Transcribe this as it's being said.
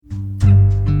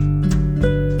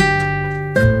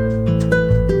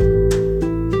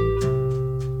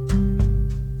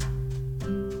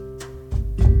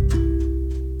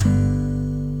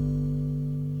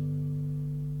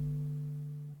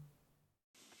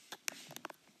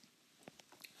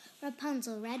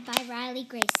Rapunzel, read by Riley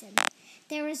Grayson.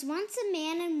 There was once a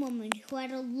man and woman who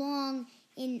had long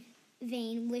in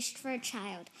vain wished for a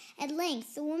child. At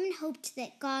length, the woman hoped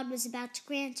that God was about to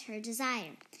grant her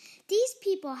desire. These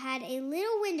people had a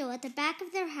little window at the back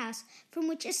of their house from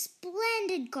which a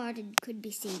splendid garden could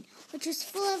be seen, which was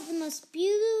full of the most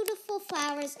beautiful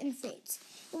flowers and fruits.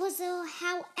 It was,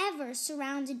 however,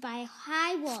 surrounded by a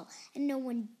high wall, and no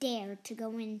one dared to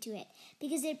go into it,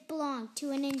 because it belonged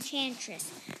to an enchantress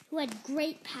who had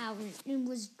great power and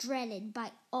was dreaded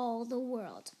by all the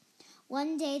world.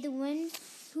 One day the woman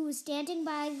who was standing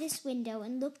by this window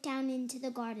and looked down into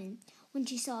the garden, when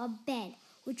she saw a bed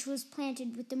which was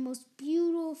planted with the most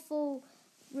beautiful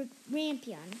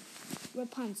rampion,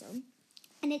 Rapunzel,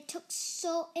 and it looked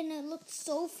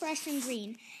so fresh and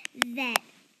green that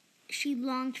she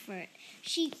longed for it.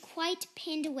 She quite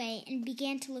pined away and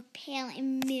began to look pale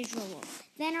and miserable.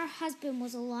 Then her husband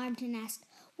was alarmed and asked,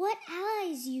 "What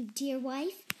ails you, dear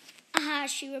wife?" "Ah,"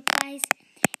 she replies,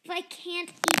 "if I can't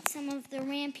eat some of the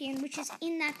rampion which is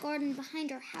in that garden behind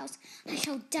our house, I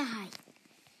shall die."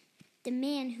 The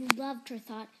man who loved her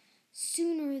thought,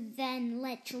 "Sooner than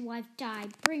let your wife die,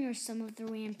 bring her some of the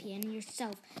rampion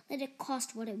yourself, let it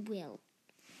cost what it will."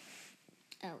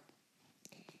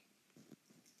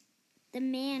 The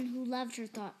man who loved her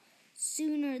thought,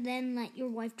 "Sooner than let your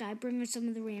wife die, bring her some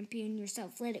of the rampion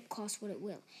yourself, let it cost what it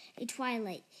will." At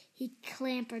twilight, he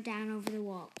clambered down over the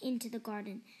wall into the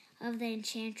garden of the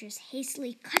enchantress,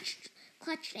 hastily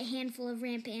clutched a handful of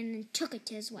rampion and took it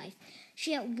to his wife.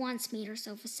 She at once made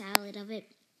herself a salad of it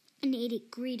and ate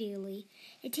it greedily.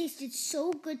 It tasted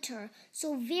so good to her,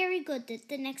 so very good, that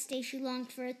the next day she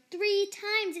longed for it 3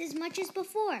 times as much as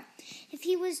before. If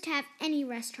he was to have any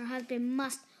rest, her husband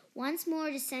must once more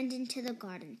descend into the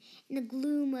garden. In the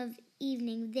gloom of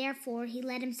evening, therefore, he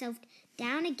let himself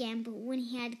down again, but when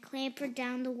he had clambered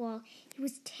down the wall, he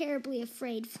was terribly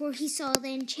afraid, for he saw the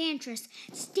enchantress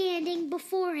standing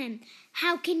before him.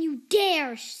 "How can you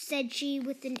dare," said she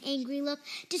with an angry look,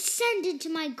 "descend into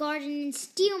my garden and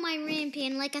steal my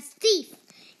rampion like a thief?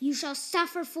 You shall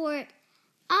suffer for it."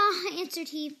 "Ah," answered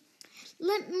he,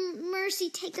 "let mercy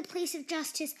take the place of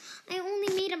justice. I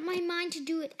only made up my mind to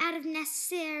do it out of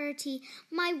necessity.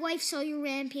 My wife saw your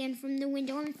rampion from the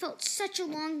window and felt such a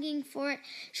longing for it.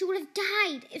 She would have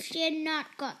died if she had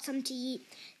not got some to eat."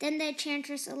 Then the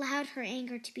enchantress allowed her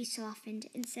anger to be softened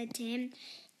and said to him,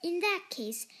 "In that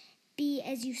case, be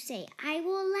as you say. I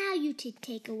will allow you to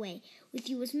take away with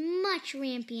you as much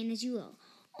rampion as you will.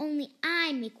 Only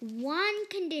I make one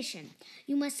condition.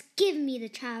 You must give me the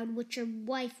child which your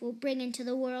wife will bring into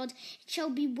the world. It shall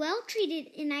be well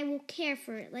treated, and I will care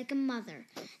for it like a mother."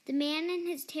 The man in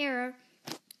his terror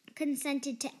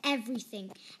consented to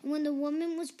everything, and when the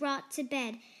woman was brought to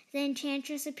bed, the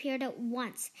enchantress appeared at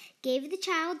once, gave the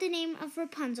child the name of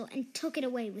Rapunzel, and took it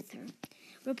away with her.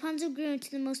 Rapunzel grew into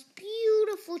the most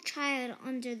beautiful child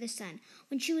under the sun.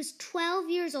 When she was 12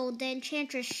 years old, the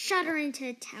enchantress shut her into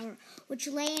a tower, which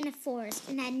lay in a forest,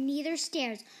 and had neither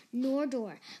stairs nor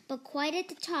door, but quite at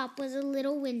the top was a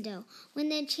little window. When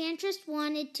the enchantress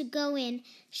wanted to go in,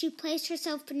 she placed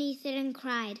herself beneath it and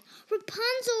cried,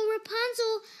 "Rapunzel,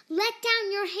 Rapunzel, let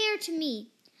down your hair to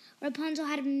me." Rapunzel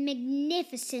had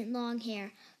magnificent long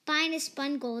hair, fine as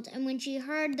spun gold, and when she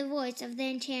heard the voice of the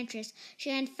enchantress, she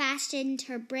unfastened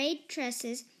her braid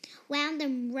tresses, wound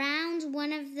them round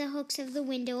one of the hooks of the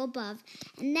window above,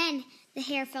 and then the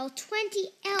hair fell 20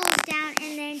 ells down,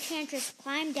 and the enchantress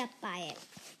climbed up by it.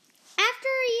 After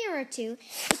a year or two,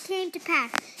 it came to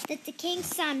pass that the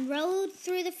king's son rode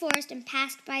through the forest and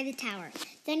passed by the tower.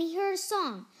 Then he heard a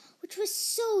song, which was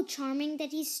so charming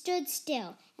that he stood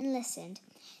still and listened.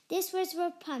 This was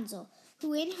Rapunzel,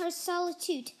 who in her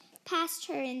solitude passed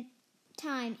her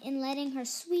time in letting her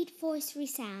sweet voice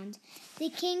resound. The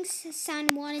king's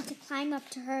son wanted to climb up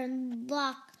to her and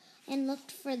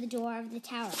looked for the door of the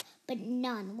tower, but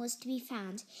none was to be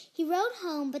found. He rode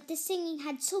home, but the singing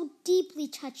had so deeply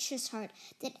touched his heart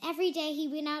that every day he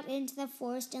went out into the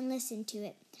forest and listened to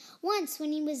it. Once,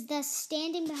 when he was thus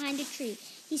standing behind a tree,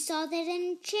 he saw that an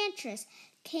enchantress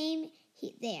came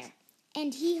there,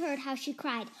 and he heard how she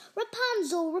cried,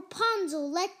 "Rapunzel, Rapunzel,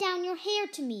 let down your hair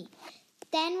to me."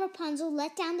 Then Rapunzel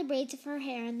let down the braids of her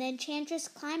hair, and the enchantress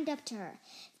climbed up to her.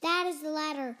 "That is the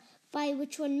ladder by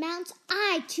which one mounts.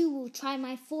 I, too, will try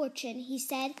my fortune," he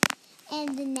said.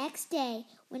 And the next day,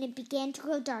 when it began to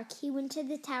grow dark, he went to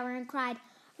the tower and cried,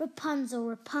 "Rapunzel,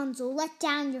 Rapunzel, let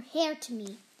down your hair to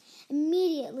me."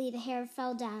 Immediately the hair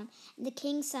fell down, and the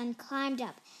king's son climbed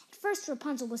up. At first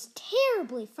Rapunzel was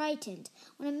terribly frightened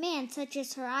when a man such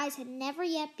as her eyes had never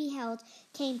yet beheld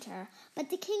came to her. But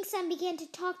the king's son began to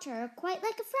talk to her quite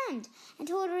like a friend, and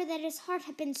told her that his heart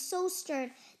had been so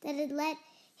stirred that it let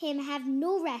him have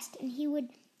no rest, and he would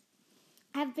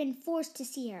have been forced to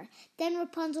see her. Then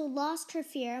Rapunzel lost her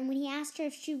fear, and when he asked her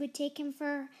if she would take him for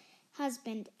her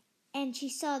husband, and she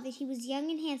saw that he was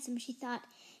young and handsome, she thought,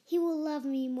 "He will love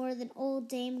me more than old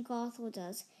Dame Gothel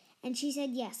does." And she said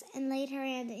yes, and laid her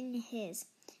hand in his.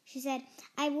 She said,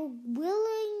 "I will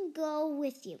willingly go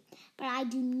with you, but I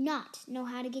do not know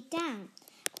how to get down.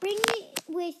 Bring me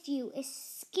with you a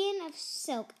skin of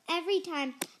silk every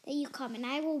time that you come, and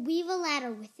I will weave a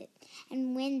ladder with it.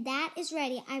 And when that is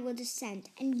ready, I will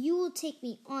descend, and you will take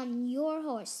me on your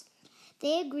horse."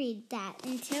 They agreed that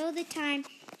until the time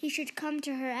he should come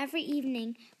to her every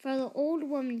evening, for the old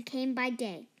woman came by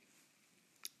day.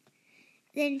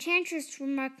 The enchantress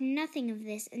remarked nothing of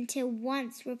this until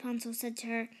once Rapunzel said to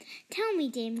her, "Tell me,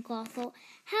 Dame Gothel,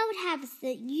 how it happens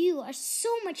that you are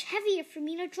so much heavier for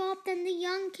me to draw up than the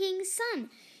young king's son.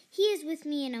 He is with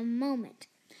me in a moment."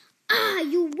 "Ah,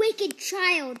 you wicked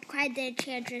child!" cried the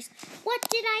enchantress. "What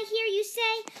did I hear you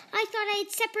say? I thought I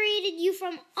had separated you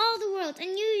from all the world,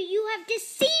 and you have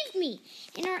deceived me."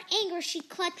 In her anger, she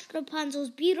clutched Rapunzel's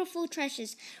beautiful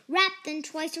tresses, wrapped them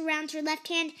twice around her left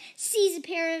hand, seized a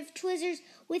pair of tweezers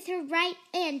with her right,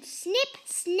 and snip,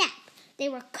 snap, they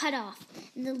were cut off,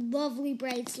 and the lovely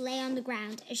braids lay on the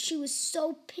ground, as she was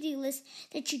so pitiless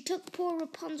that she took poor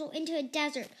Rapunzel into a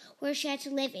desert, where she had to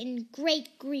live in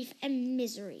great grief and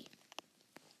misery.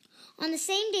 On the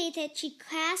same day that she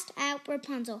cast out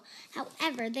Rapunzel,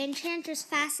 however, the enchantress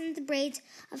fastened the braids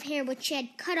of hair which she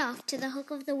had cut off to the hook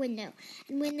of the window,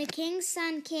 and when the king's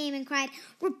son came and cried,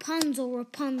 "Rapunzel,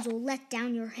 Rapunzel, let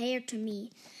down your hair to me,"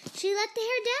 she let the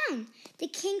hair down. The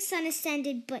king's son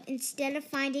ascended, but instead of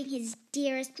finding his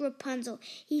dearest Rapunzel,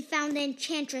 he found the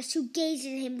enchantress, who gazed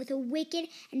at him with a wicked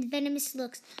and venomous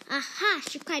looks. "Aha!"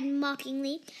 she cried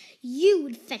mockingly. "You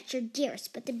would fetch your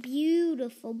dearest, but the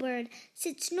beautiful bird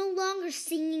sits no longer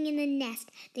singing in the nest.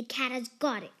 The cat has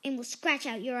got it, and will scratch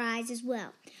out your eyes as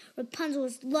well. Rapunzel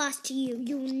is lost to you.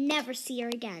 You will never see her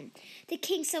again." The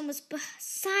king's son was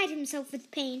beside himself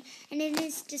with pain, and in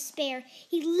his despair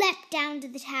he leapt down to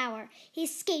the tower. He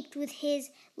escaped with his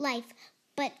life,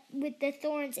 but with the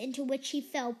thorns into which he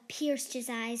fell pierced his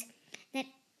eyes.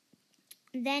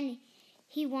 Then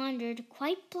he wandered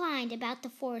quite blind about the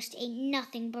forest, ate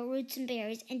nothing but roots and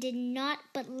berries, and did not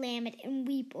but lament and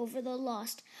weep over the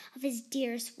loss of his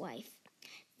dearest wife.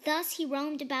 Thus he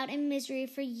roamed about in misery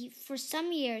for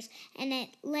some years, and at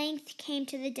length came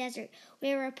to the desert,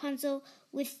 where Rapunzel,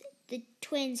 with the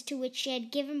twins to which she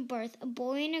had given birth, a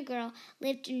boy and a girl,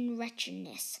 lived in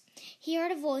wretchedness. He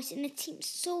heard a voice, and it seemed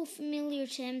so familiar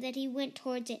to him that he went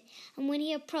towards it, and when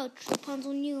he approached,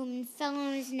 Rapunzel knew him and fell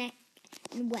on his neck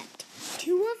and wept.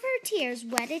 2 of her tears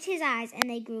wetted his eyes, and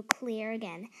they grew clear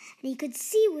again, and he could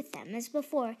see with them as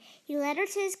before. He led her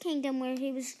to his kingdom, where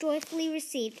he was joyfully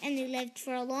received, and they lived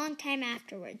for a long time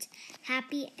afterwards,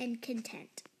 happy and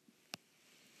content.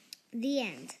 The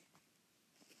end.